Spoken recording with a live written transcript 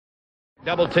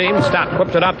Double team, stop,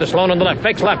 whips it off to Sloan on the left,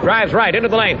 fakes left, drives right, into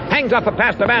the lane, hangs off a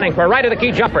pass to Manning for a right of the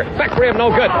key jumper. Back for him, no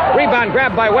good. Rebound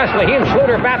grabbed by Wesley. He and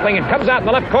Schlueter battling. It comes out in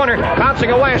the left corner, bouncing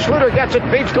away. Schlueter gets it,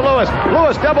 feeds to Lewis.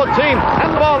 Lewis double team,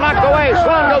 and the ball knocked away.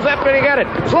 Sloan goes after it to get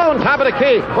it. Sloan, top of the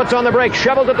key, puts on the brake,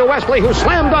 shovels it to Wesley, who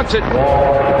slam dunks it.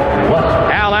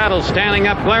 Al Adels standing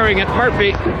up, glaring at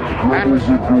Murphy.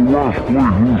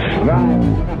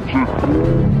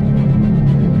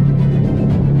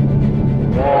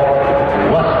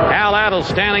 Al Adels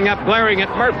standing up, glaring at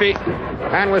Murphy.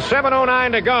 And with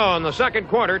 7:09 to go in the second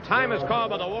quarter, time is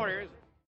called by the Warriors.